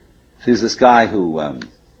There's this guy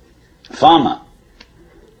farmer,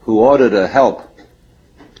 who ordered a help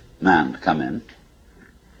man to come in,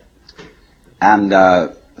 and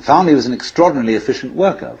found he was an extraordinarily efficient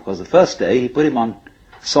worker, because the first day he put him on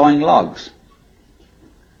sawing logs.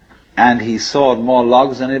 And he sawed more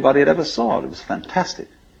logs than anybody had ever sawed. It was fantastic.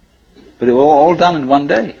 But it was all done in one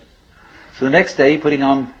day. So the next day he put him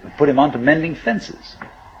on to mending fences.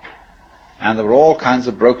 And there were all kinds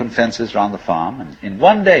of broken fences around the farm, and in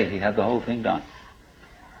one day he had the whole thing done.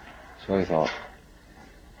 So he thought,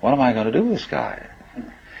 what am I going to do with this guy?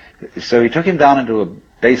 So he took him down into a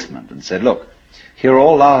basement and said, look, here are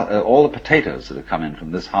all the potatoes that have come in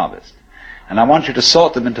from this harvest. And I want you to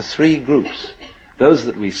sort them into 3 groups. Those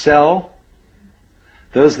that we sell,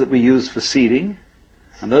 those that we use for seeding,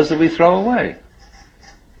 and those that we throw away.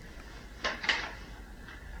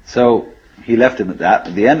 So he left him at that.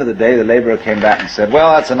 At the end of the day, the laborer came back and said,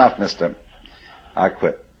 well, that's enough, mister. I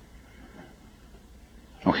quit.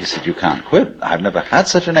 Oh, he said, you can't quit. I've never had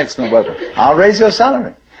such an excellent worker. I'll raise your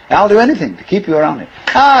salary. I'll do anything to keep you around here.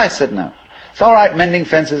 I said, no. It's all right mending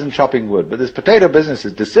fences and chopping wood, but this potato business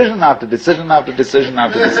is decision after decision after decision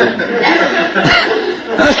after decision.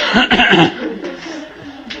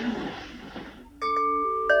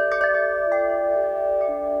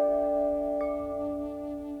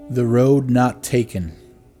 The Road Not Taken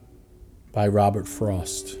by Robert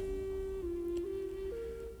Frost.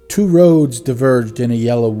 2 roads diverged in a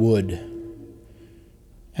yellow wood,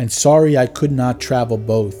 and sorry I could not travel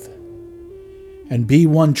both. And be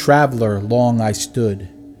one traveler long I stood,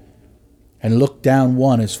 and looked down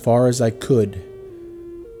one as far as I could,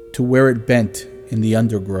 to where it bent in the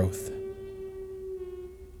undergrowth.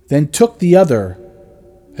 Then took the other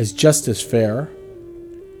as just as fair,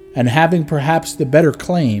 and having perhaps the better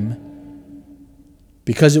claim,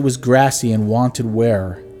 because it was grassy and wanted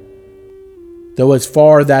wear, though as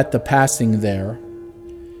far that the passing there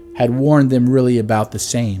had warned them really about the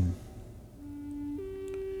same.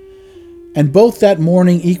 And both that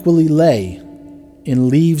morning equally lay, in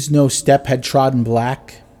leaves no step had trodden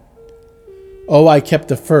black. Oh, I kept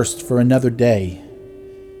the first for another day,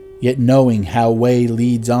 yet knowing how way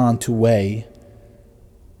leads on to way,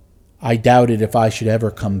 I doubted if I should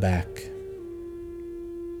ever come back.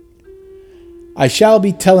 I shall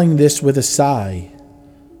be telling this with a sigh.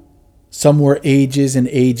 Some were ages and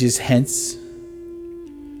ages hence.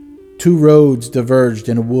 2 roads diverged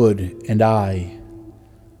in a wood, and I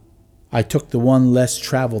took the one less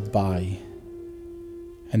traveled by,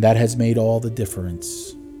 and that has made all the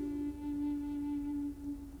difference.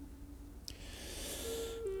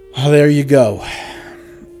 Well, there you go.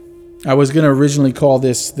 I was going to originally call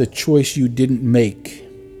this The Choice You Didn't Make,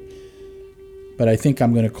 but I think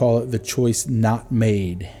I'm going to call it The Choice Not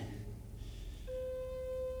Made.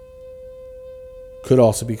 Could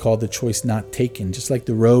also be called The Choice Not Taken, just like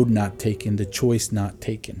the road not taken, the choice not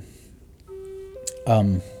taken.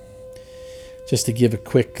 Just to give a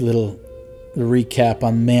quick little recap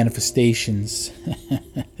on manifestations.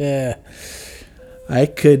 I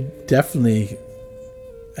could definitely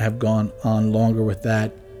have gone on longer with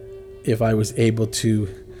that if I was able to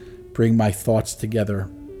bring my thoughts together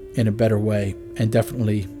in a better way and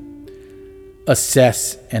definitely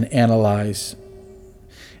assess and analyze.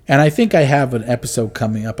 And I think I have an episode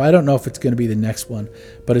coming up. I don't know if it's going to be the next one,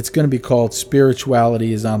 but it's going to be called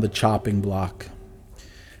Spirituality is on the Chopping Block.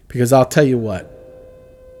 Because I'll tell you what,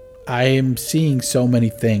 I am seeing so many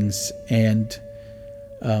things, and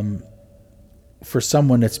for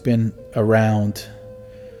someone that's been around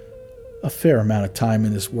a fair amount of time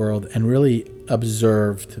in this world and really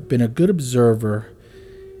observed, been a good observer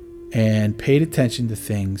and paid attention to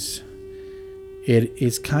things, it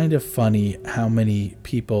is kind of funny how many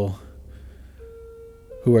people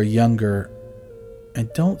who are younger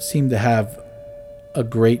and don't seem to have a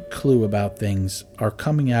great clue about things are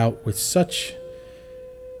coming out with such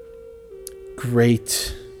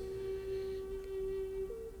great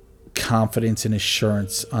confidence and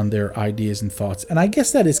assurance on their ideas and thoughts. And I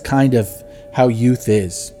guess that is kind of how youth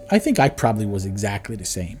is. I think I probably was exactly the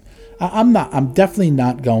same. I'm definitely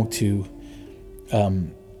not going to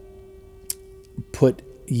put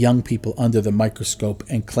young people under the microscope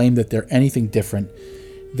and claim that they're anything different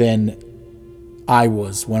than I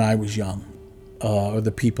was when I was young, or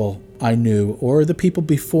the people I knew, or the people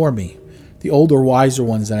before me, the older, wiser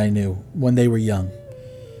ones that I knew when they were young.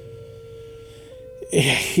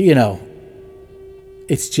 You know,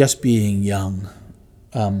 it's just being young.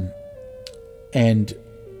 And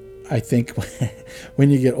I think when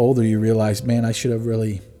you get older, you realize, man, I should have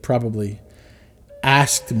really probably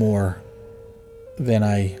asked more than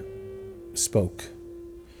I spoke.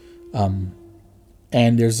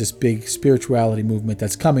 And there's this big spirituality movement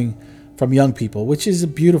that's coming from young people, which is a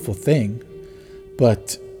beautiful thing.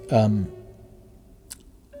 But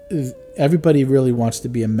everybody really wants to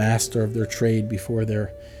be a master of their trade before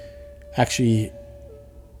they're actually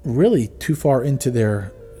really too far into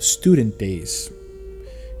their student days,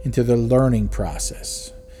 into the learning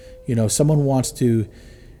process. Someone wants to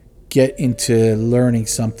get into learning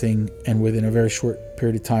something, and within a very short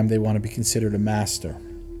period of time, they want to be considered a master.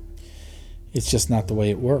 It's just not the way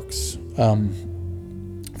it works.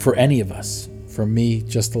 For any of us, for me,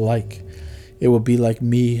 just alike. It would be like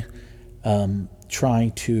me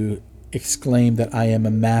trying to exclaim that I am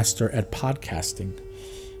a master at podcasting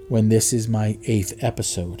when this is my 8th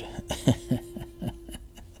episode.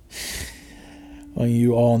 Well,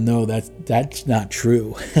 you all know that's not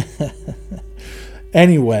true.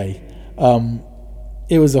 Anyway,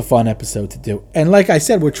 it was a fun episode to do. And like I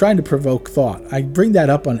said, we're trying to provoke thought. I bring that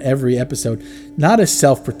up on every episode, not as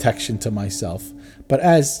self-protection to myself, but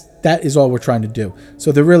as that is all we're trying to do.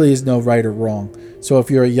 So there really is no right or wrong. So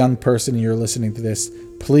if you're a young person and you're listening to this,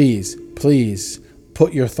 please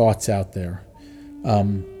put your thoughts out there.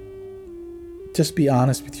 Just be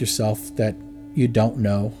honest with yourself that you don't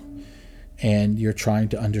know and you're trying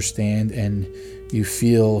to understand, and you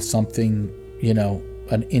feel something,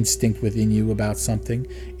 an instinct within you about something.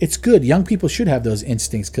 It's good. Young people should have those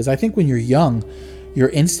instincts, because I think when you're young, your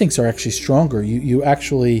instincts are actually stronger. You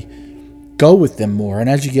actually go with them more. And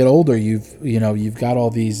as you get older, you've got all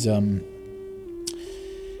these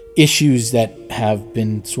issues that have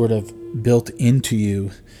been sort of built into you,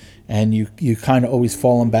 and you kind of always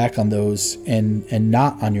fallen back on those and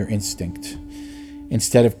not on your instinct,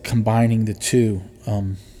 instead of combining the two.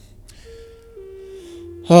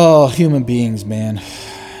 Human beings, man.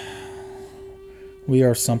 We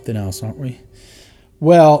are something else, aren't we?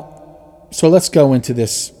 Well, so let's go into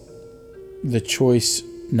this, the choice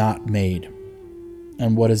not made.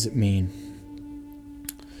 And what does it mean?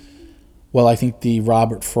 Well, I think the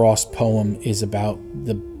Robert Frost poem is about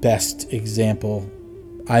the best example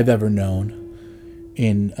I've ever known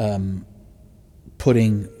in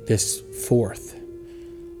putting this forth.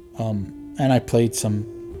 And I played some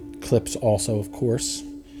clips also, of course,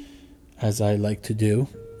 as I like to do,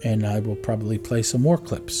 and I will probably play some more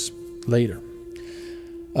clips later.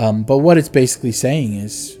 But what it's basically saying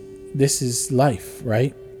is, this is life,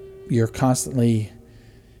 right? You're constantly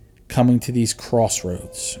coming to these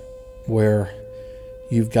crossroads where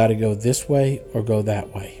you've got to go this way or go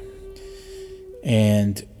that way.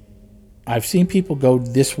 And I've seen people go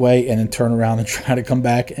this way and then turn around and try to come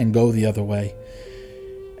back and go the other way.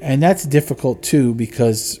 And that's difficult too,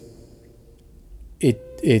 because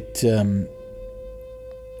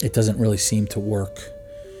it doesn't really seem to work.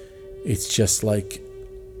 It's just like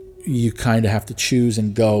you kind of have to choose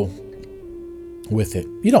and go with it.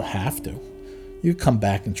 You don't have to. You come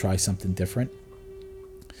back and try something different.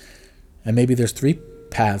 And maybe there's 3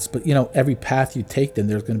 paths, but every path you take, then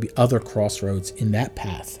there's going to be other crossroads in that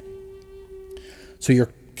path. So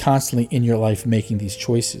you're constantly in your life making these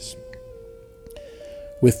choices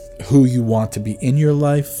with who you want to be in your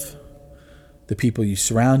life, the people you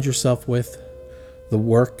surround yourself with, the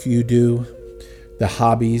work you do, the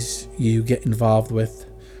hobbies you get involved with,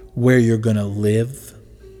 where you're going to live,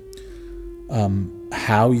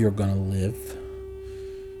 how you're going to live,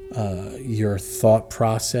 your thought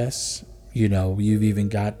process. You've even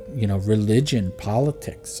got, religion,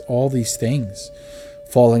 politics, all these things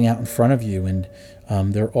falling out in front of you. And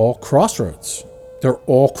they're all crossroads. They're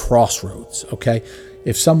all crossroads, okay?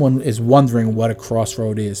 If someone is wondering what a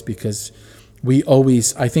crossroad is, because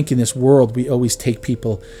I think in this world, we always take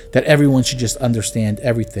people that everyone should just understand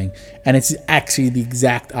everything. And it's actually the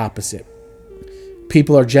exact opposite.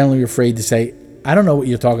 People are generally afraid to say, I don't know what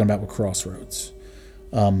you're talking about with crossroads.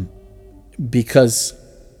 Because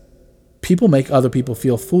people make other people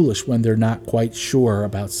feel foolish when they're not quite sure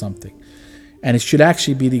about something. And it should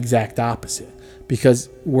actually be the exact opposite, because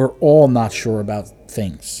we're all not sure about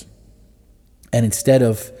things. And instead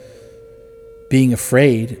of being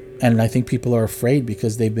afraid, and I think people are afraid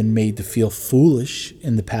because they've been made to feel foolish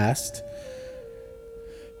in the past,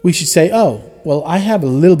 we should say, oh, well, I have a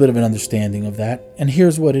little bit of an understanding of that, and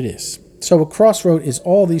here's what it is. So a crossroad is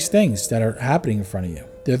all these things that are happening in front of you.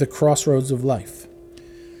 They're the crossroads of life.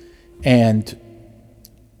 And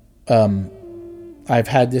I've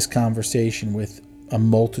had this conversation with a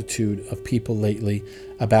multitude of people lately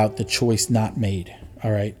about the choice not made,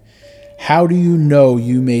 all right? How do you know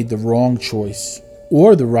you made the wrong choice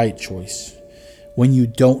or the right choice when you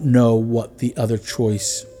don't know what the other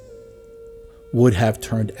choice would have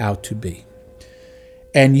turned out to be?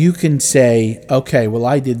 And you can say, okay, well,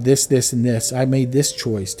 I did this, this, and this. I made this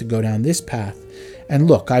choice to go down this path. And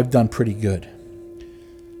look, I've done pretty good.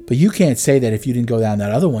 But you can't say that if you didn't go down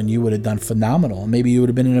that other one, you would have done phenomenal. Maybe you would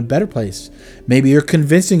have been in a better place. Maybe you're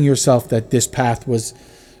convincing yourself that this path was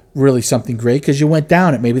really something great because you went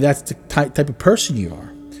down it. Maybe that's the type of person you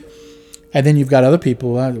are. And then you've got other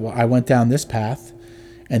people, well, I went down this path,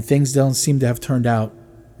 and things don't seem to have turned out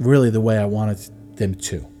really the way I wanted them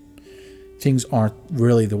to. Things aren't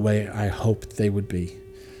really the way I hoped they would be.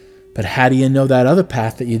 But how do you know that other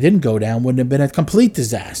path that you didn't go down wouldn't have been a complete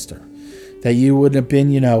disaster? That you wouldn't have been,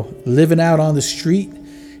 living out on the street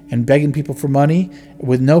and begging people for money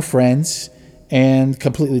with no friends and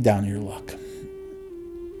completely down on your luck?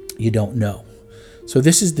 You don't know. So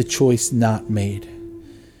this is the choice not made.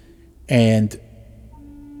 And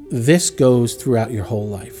this goes throughout your whole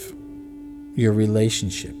life. Your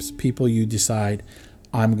relationships. People you decide,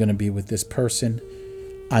 I'm going to be with this person.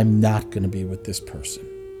 I'm not going to be with this person.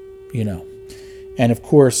 And of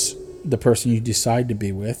course, the person you decide to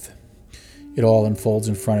be with, it all unfolds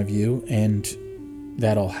in front of you and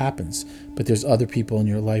that all happens. But there's other people in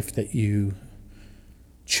your life that you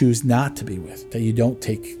choose not to be with, that you don't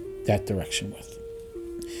take that direction with.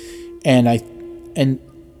 And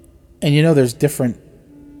there's different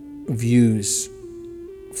views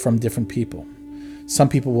from different people. Some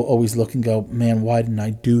people will always look and go, man, why didn't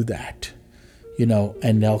I do that?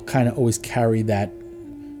 And they'll kind of always carry that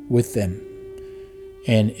with them.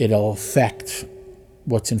 And it'll affect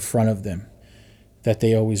what's in front of them, that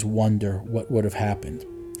they always wonder what would have happened.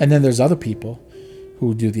 And then there's other people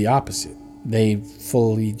who do the opposite. They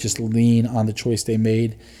fully just lean on the choice they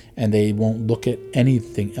made, and they won't look at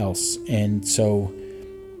anything else. And so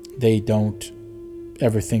they don't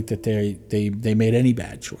ever think that they made any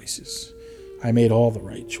bad choices. I made all the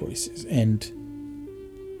right choices. And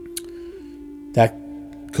that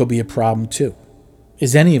could be a problem too.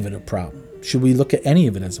 Is any of it a problem? Should we look at any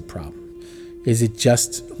of it as a problem? Is it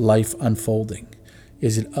just life unfolding?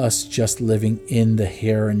 Is it us just living in the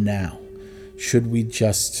here and now? Should we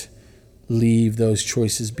just leave those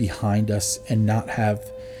choices behind us and not have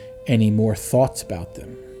any more thoughts about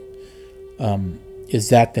them? Is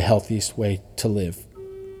that the healthiest way to live?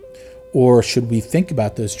 Or should we think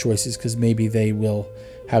about those choices because maybe they will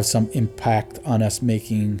have some impact on us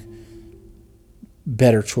making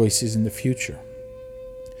better choices in the future?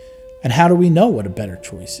 And how do we know what a better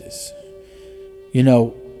choice is?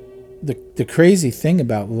 The crazy thing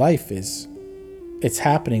about life is it's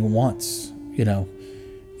happening once.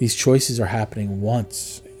 These choices are happening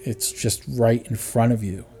once. It's just right in front of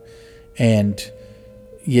you. And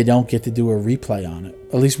you don't get to do a replay on it.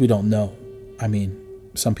 At least we don't know. I mean,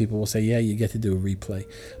 some people will say, yeah, you get to do a replay.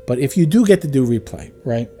 But if you do get to do replay,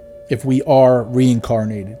 right? If we are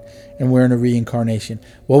reincarnated and we're in a reincarnation,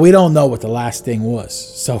 well, we don't know what the last thing was.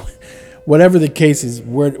 So whatever the case is,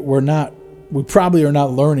 we probably are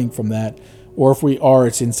not learning from that. Or if we are,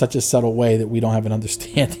 it's in such a subtle way that we don't have an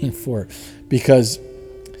understanding for it. Because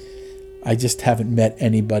I just haven't met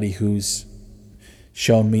anybody who's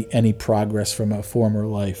shown me any progress from a former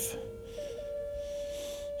life.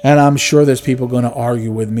 And I'm sure there's people going to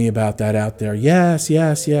argue with me about that out there. Yes,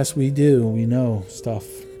 we do. We know stuff.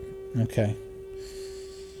 Okay.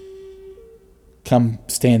 Come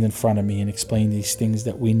stand in front of me and explain these things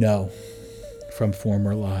that we know from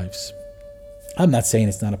former lives. I'm not saying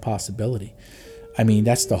it's not a possibility. I mean,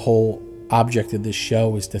 that's the whole object of this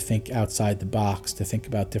show, is to think outside the box, to think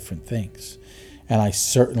about different things. And I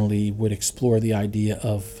certainly would explore the idea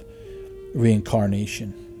of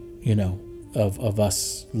reincarnation, of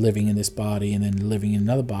us living in this body and then living in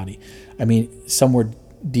another body. I mean, somewhere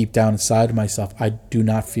deep down inside of myself, I do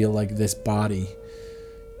not feel like this body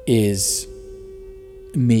is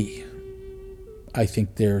me. I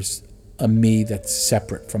think there's a me that's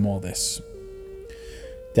separate from all this,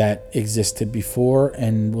 that existed before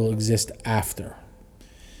and will exist after.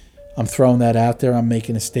 I'm throwing that out there. I'm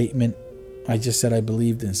making a statement. I just said I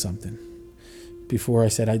believed in something. Before I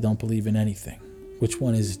said I don't believe in anything. Which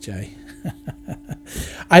one is it, Jay?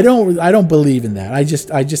 I don't believe in that. I just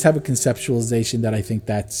have a conceptualization that I think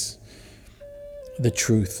that's the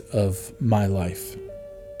truth of my life.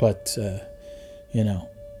 But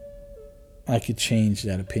I could change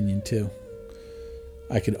that opinion too.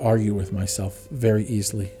 I could argue with myself very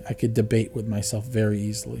easily. I could debate with myself very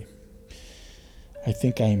easily. I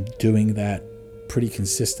think I'm doing that pretty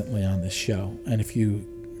consistently on this show. And if you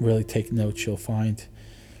really take notes, you'll find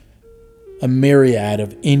a myriad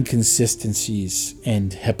of inconsistencies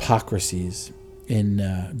and hypocrisies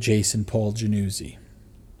in Jason Paul Januzzi.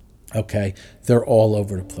 Okay? They're all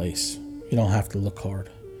over the place. You don't have to look hard.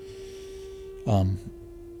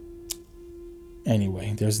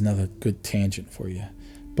 Anyway, there's another good tangent for you.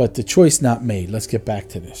 But the choice not made. Let's get back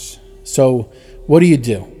to this. So what do?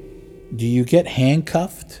 Do you get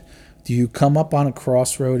handcuffed? Do you come up on a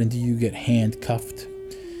crossroad and do you get handcuffed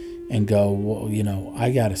and go, well,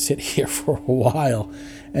 I got to sit here for a while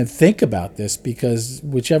and think about this, because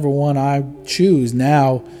whichever one I choose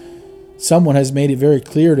now, someone has made it very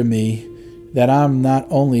clear to me that I'm not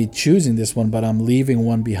only choosing this one, but I'm leaving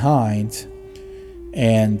one behind,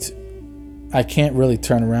 and I can't really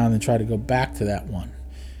turn around and try to go back to that one,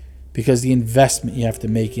 because the investment you have to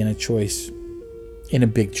make in a choice, in a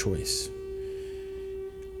big choice,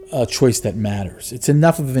 a choice that matters. It's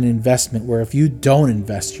enough of an investment where if you don't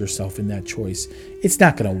invest yourself in that choice, it's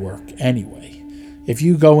not going to work anyway. If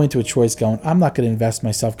you go into a choice going, I'm not going to invest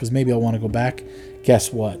myself because maybe I want to go back,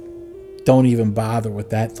 guess what? Don't even bother with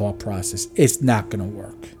that thought process. It's not going to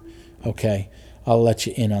work. Okay? I'll let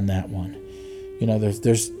you in on that one.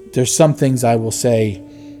 There's some things I will say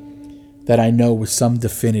that I know with some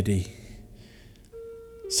definitive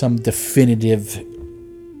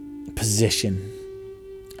position.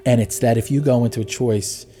 And it's that if you go into a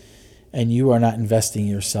choice and you are not investing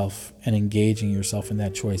yourself and engaging yourself in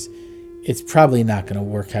that choice, it's probably not going to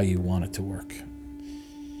work how you want it to work.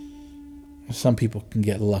 Some people can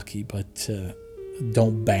get lucky, but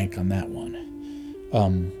don't bank on that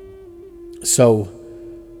one. So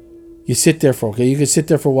you sit there you can sit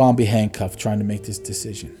there for a while and be handcuffed trying to make this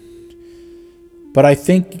decision. But I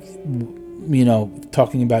think,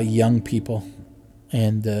 talking about young people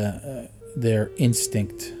and their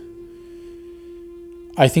instinct,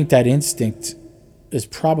 I think that instinct is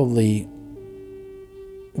probably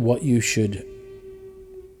what you should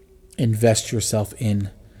invest yourself in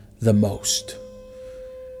the most.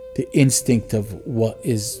 The instinct of what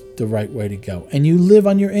is the right way to go. And you live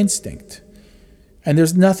on your instinct. And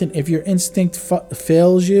there's nothing, if your instinct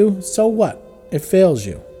fails you, so what? It fails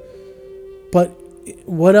you. But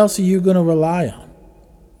what else are you going to rely on?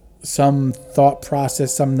 Some thought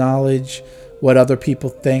process, some knowledge, what other people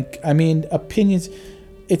think. I mean, opinions.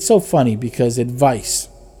 It's so funny because advice,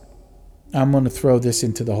 I'm going to throw this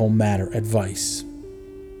into the whole matter, advice.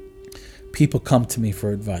 People come to me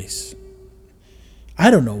for advice.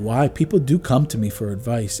 I don't know why. People do come to me for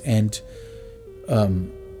advice. And,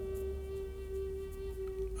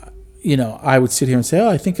 I would sit here and say,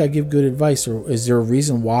 I think I give good advice. Or is there a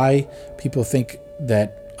reason why people think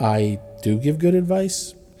that I do give good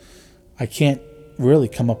advice? I can't really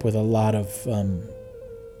come up with a lot of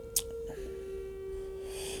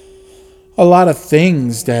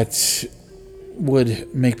things that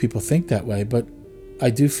would make people think that way, but I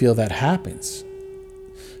do feel that happens.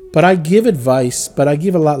 But I give advice, but I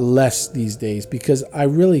give a lot less these days because I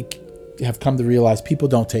really have come to realize people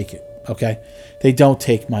don't take it, okay? They don't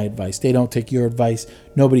take my advice. They don't take your advice.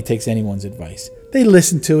 Nobody takes anyone's advice. They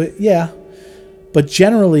listen to it, yeah. But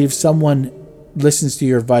generally, if someone listens to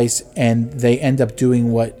your advice and they end up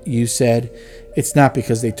doing what you said, it's not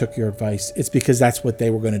because they took your advice. It's because that's what they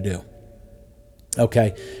were going to do.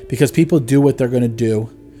 Okay? Because people do what they're going to do.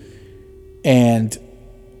 And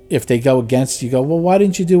if they go against you, go, well, why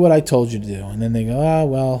didn't you do what I told you to do? And then they go,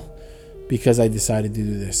 well, because I decided to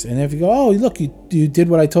do this. And if you go, oh, look, you did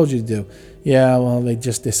what I told you to do. Yeah, well, they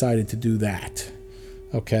just decided to do that.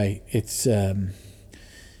 Okay? It's...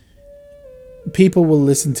 people will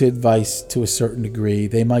listen to advice to a certain degree.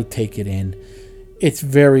 They might take it in. It's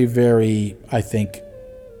very, very, I think,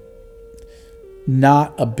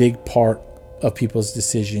 not a big part of people's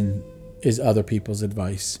decision is other people's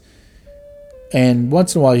advice. And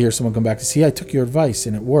once in a while you hear someone come back and say, I took your advice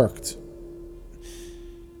and it worked.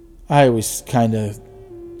 I always I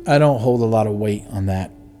don't hold a lot of weight on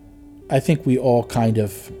that. I think we all kind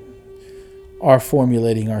of are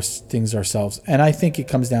formulating our things ourselves. And I think it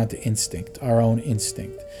comes down to instinct, our own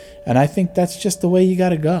instinct. And I think that's just the way you got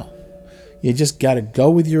to go. You just got to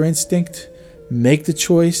go with your instinct, make the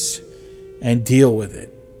choice, and deal with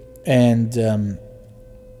it. And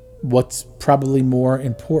what's probably more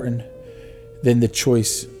important than the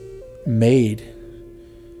choice made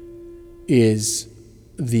is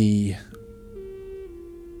the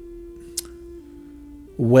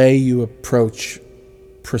way you approach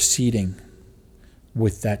proceeding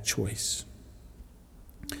with that choice.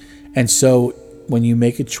 And so when you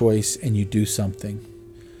make a choice and you do something,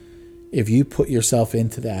 if you put yourself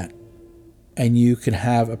into that and you can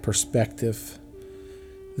have a perspective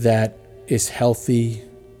that is healthy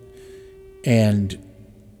and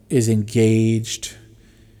is engaged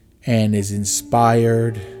and is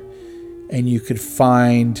inspired, and you could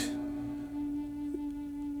find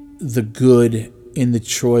the good in the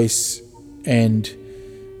choice and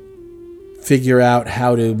figure out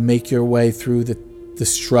how to make your way through the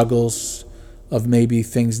struggles of maybe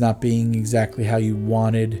things not being exactly how you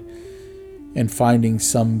wanted, and finding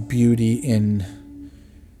some beauty in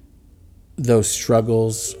those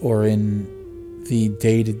struggles or in the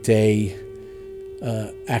day-to-day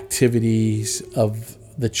activities of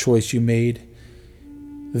the choice you made.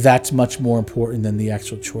 That's much more important than the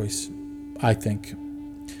actual choice, I think.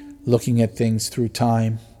 Looking at things through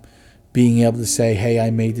time, being able to say, hey,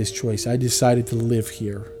 I made this choice. I decided to live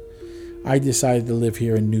here. I decided to live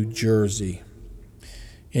here in New Jersey,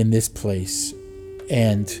 in this place.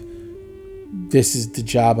 And this is the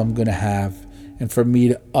job I'm going to have. And for me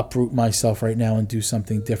to uproot myself right now and do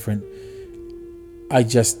something different, I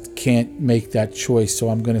just can't make that choice. So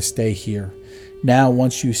I'm going to stay here. Now,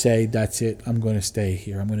 once you say, that's it, I'm going to stay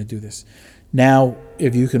here. I'm going to do this. Now,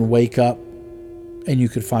 if you can wake up and you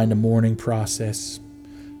could find a morning process,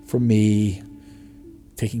 for me,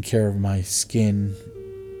 taking care of my skin,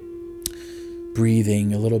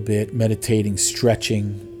 breathing a little bit, meditating,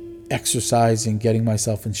 stretching, exercising, getting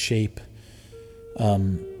myself in shape,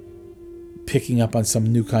 picking up on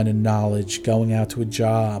some new kind of knowledge, going out to a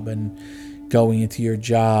job and going into your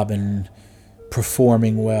job and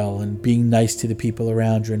performing well and being nice to the people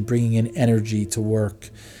around you and bringing in energy to work,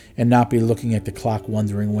 and not be looking at the clock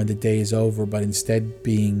wondering when the day is over, but instead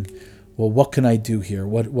being, well, what can I do here?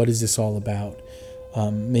 What is this all about?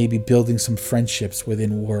 Maybe building some friendships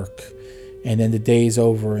within work, and then the day is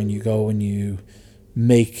over and you go and you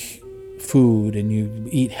make food and you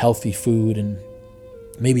eat healthy food, and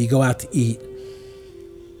maybe you go out to eat.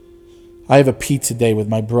 I have a pizza day with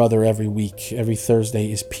my brother every week. Every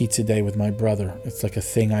Thursday is pizza day with my brother. It's like a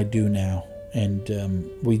thing I do now,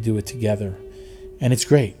 and we do it together, and it's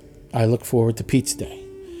great. I look forward to pizza day.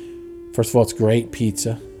 First of all, it's great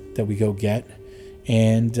pizza that we go get,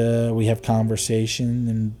 and we have conversation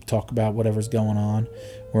and talk about whatever's going on.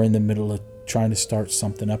 We're in the middle of trying to start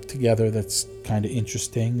something up together that's kind of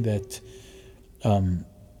interesting, that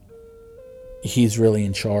he's really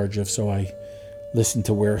in charge of, so I listen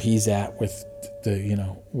to where he's at with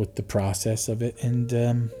the process of it,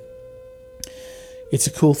 and it's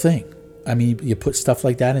a cool thing. I mean, you put stuff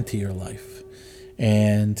like that into your life,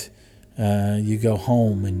 and you go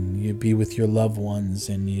home and you be with your loved ones,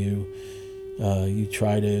 and you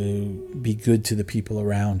try to be good to the people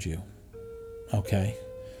around you. Okay.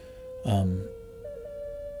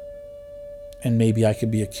 And maybe I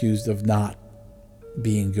could be accused of not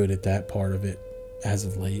being good at that part of it as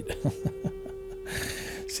of late,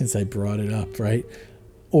 since I brought it up, right?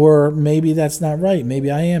 Or maybe that's not right.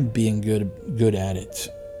 Maybe I am being good at it.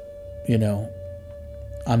 You know,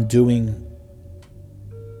 I'm doing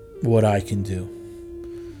what I can do,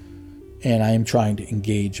 and I am trying to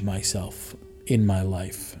engage myself in my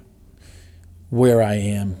life, where I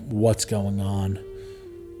am, what's going on,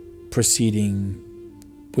 proceeding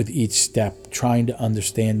with each step, trying to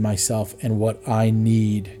understand myself and what I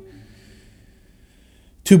need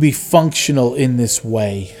to be functional in this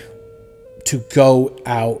way, to go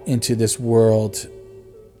out into this world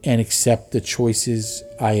and accept the choices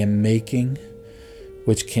I am making,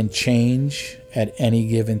 which can change at any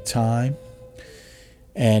given time,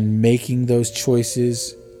 and making those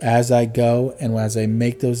choices as I go, and as I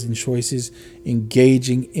make those choices,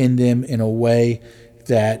 engaging in them in a way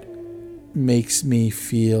that makes me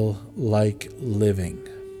feel like living.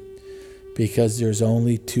 Because there's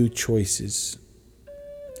only two choices.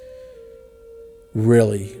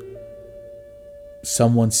 Really.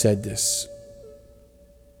 Someone said this,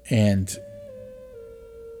 and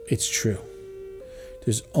it's true.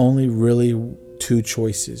 There's only really two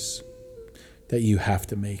choices that you have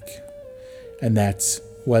to make, and that's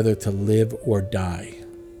whether to live or die,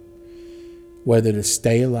 whether to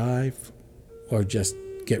stay alive or just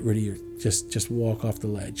get rid of your, just walk off the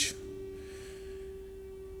ledge.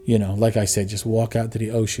 You know, like I said, just walk out to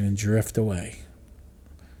the ocean and drift away.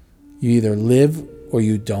 You either live or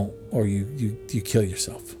you don't, or you kill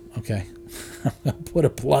yourself, okay? Put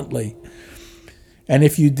it bluntly. And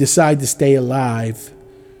if you decide to stay alive,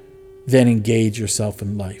 then engage yourself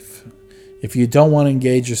in life. If you don't want to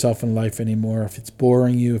engage yourself in life anymore, if it's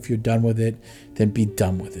boring you, if you're done with it, then be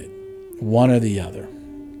done with it. One or the other.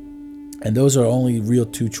 And those are only real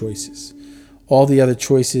two choices. All the other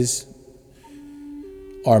choices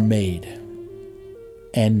are made.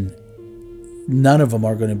 And none of them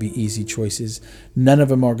are going to be easy choices. None of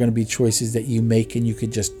them are going to be choices that you make and you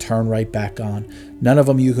could just turn right back on. None of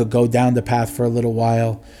them you could go down the path for a little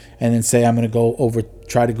while and then say, I'm going to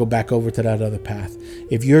try to go back over to that other path.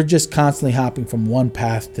 If you're just constantly hopping from one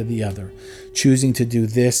path to the other, choosing to do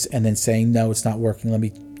this and then saying, no, it's not working, let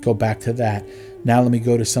me go back to that, Now let me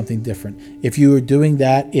go to something different. If you are doing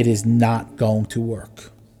that, it is not going to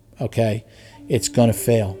work. Okay? It's going to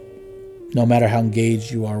fail, no matter how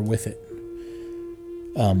engaged you are with it.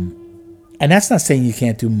 And that's not saying you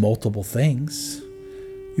can't do multiple things.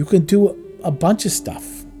 You can do a bunch of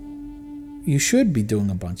stuff. You should be doing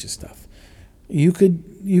a bunch of stuff. You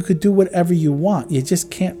could do whatever you want. You just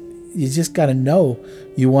can't. You just got to know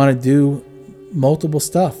you want to do multiple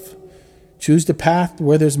stuff. Choose the path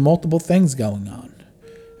where there's multiple things going on,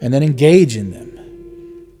 and then engage in them.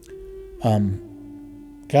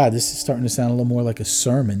 God, this is starting to sound a little more like a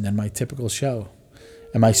sermon than my typical show.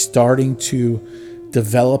 Am I starting to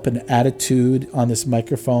develop an attitude on this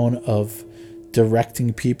microphone of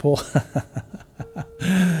directing people?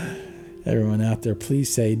 Everyone out there,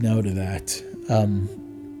 please say no to that.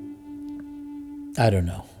 I don't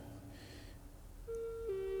know.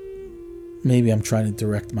 Maybe I'm trying to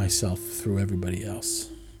direct myself through everybody else.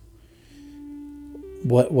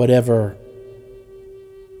 Whatever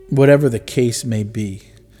the case may be,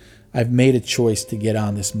 I've made a choice to get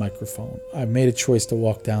on this microphone. I've made a choice to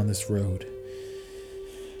walk down this road.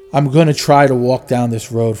 I'm going to try to walk down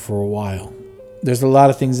this road for a while. There's a lot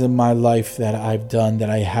of things in my life that I've done that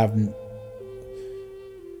I haven't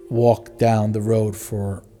walked down the road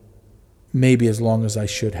for maybe as long as I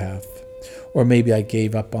should have. Or maybe I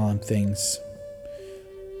gave up on things.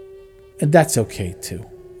 And that's okay too.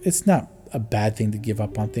 It's not a bad thing to give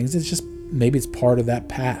up on things. It's just maybe it's part of that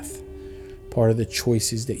path. Part of the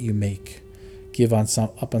choices that you make. Give up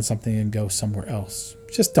on something and go somewhere else.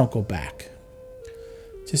 Just don't go back.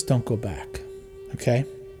 Just don't go back. Okay?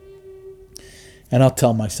 And I'll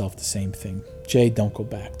tell myself the same thing. Jay, don't go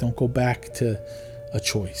back. Don't go back to a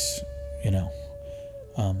choice.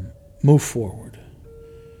 Move forward.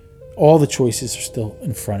 All the choices are still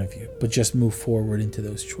in front of you, but just move forward into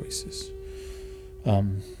those choices.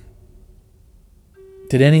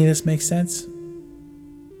 Did any of this make sense?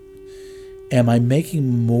 Am I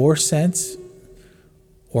making more sense,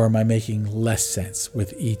 or am I making less sense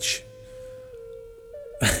with each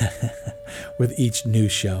with each new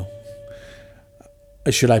show?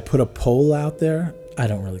 Should I put a poll out there? I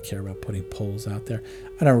don't really care about putting polls out there.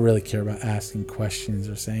 I don't really care about asking questions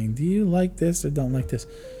or saying, do you like this or don't like this?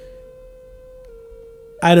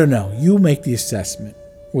 I don't know. You make the assessment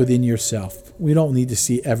within yourself. We don't need to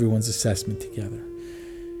see everyone's assessment together.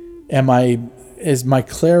 Is my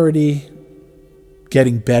clarity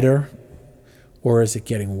getting better, or is it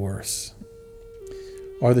getting worse?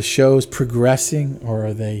 Are the shows progressing, or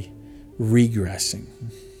are they regressing?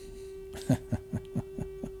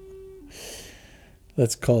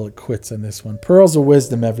 Let's call it quits on this one. Pearls of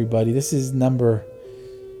Wisdom, everybody. This is number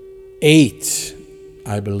 8,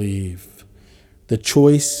 I believe. The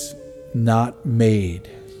choice not made.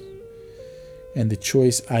 And the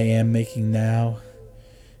choice I am making now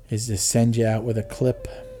is to send you out with a clip,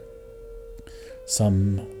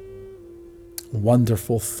 some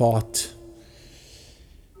wonderful thought,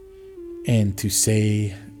 and to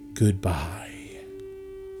say goodbye.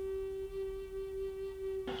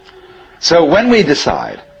 So when we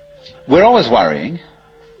decide, we're always worrying,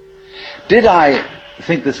 did I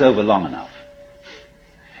think this over long enough?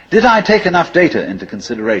 Did I take enough data into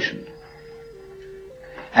consideration?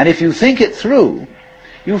 And if you think it through,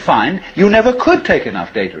 you find you never could take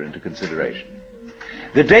enough data into consideration.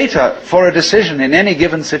 The data for a decision in any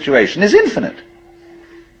given situation is infinite.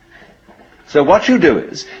 So what you do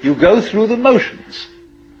is, you go through the motions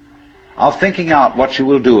of thinking out what you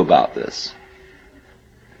will do about this.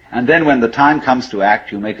 And then when the time comes to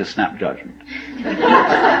act, you make a snap judgment.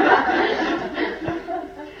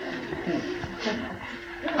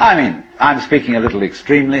 I mean, I'm speaking a little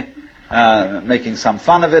extremely, making some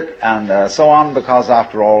fun of it and so on, because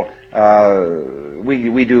after all,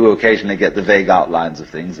 we do occasionally get the vague outlines of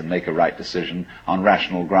things and make a right decision on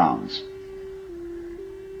rational grounds.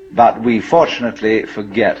 But we fortunately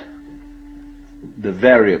forget the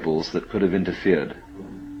variables that could have interfered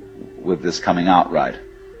with this coming out right.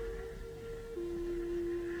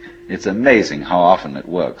 It's amazing how often it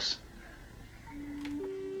works.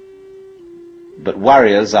 But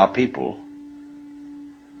warriors are people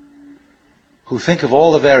who think of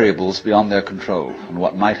all the variables beyond their control and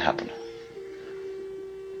what might happen.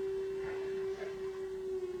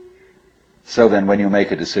 So then when you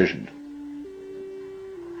make a decision,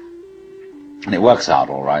 and it works out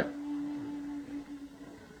all right,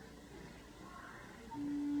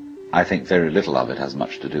 I think very little of it has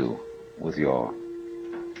much to do with your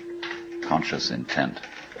conscious intent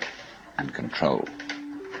and control.